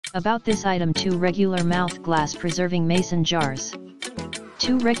About this item: 2 regular mouth glass preserving mason jars,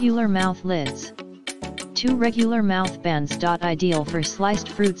 2 regular mouth lids, 2 regular mouth bands. Ideal for sliced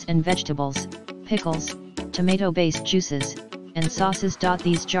fruits and vegetables, pickles, tomato-based juices, and sauces.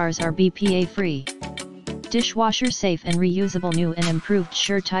 These jars are BPA free. Dishwasher safe and reusable. New and improved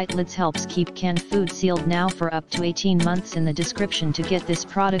sure-tight lids helps keep canned food sealed now for up to 18 months. In the description to get this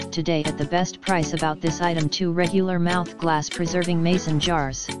product today at the best price. About this item: 2 regular mouth glass preserving mason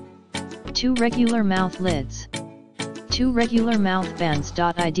jars, 2 regular mouth lids, 2 regular mouth bands.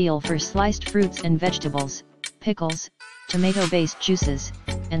 Ideal for sliced fruits and vegetables, pickles, tomato-based juices,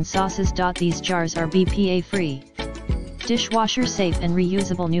 and sauces. These jars are BPA free. Dishwasher safe and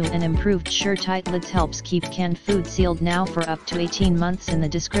reusable. New and improved sure-tight lids helps keep canned food sealed now for up to 18 months. In the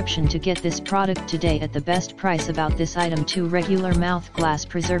description to get this product today at the best price. About this item: 2 regular mouth glass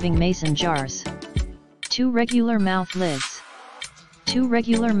preserving mason jars, 2 regular mouth lids, 2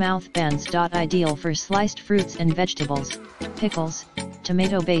 regular mouth bands. Ideal for sliced fruits and vegetables, pickles,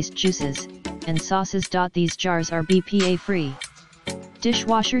 tomato-based juices, and sauces. These jars are BPA free.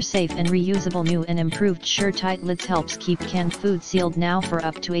 Dishwasher safe and reusable. New and improved sure-tight lids helps keep canned food sealed now for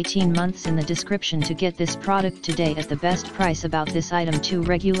up to 18 months. In the description to get this product today at the best price. About this item: 2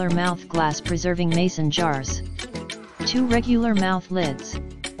 regular mouth glass preserving mason jars, 2 regular mouth lids,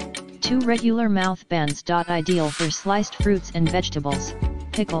 2 regular mouth bands. Ideal for sliced fruits and vegetables,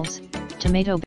 pickles, tomato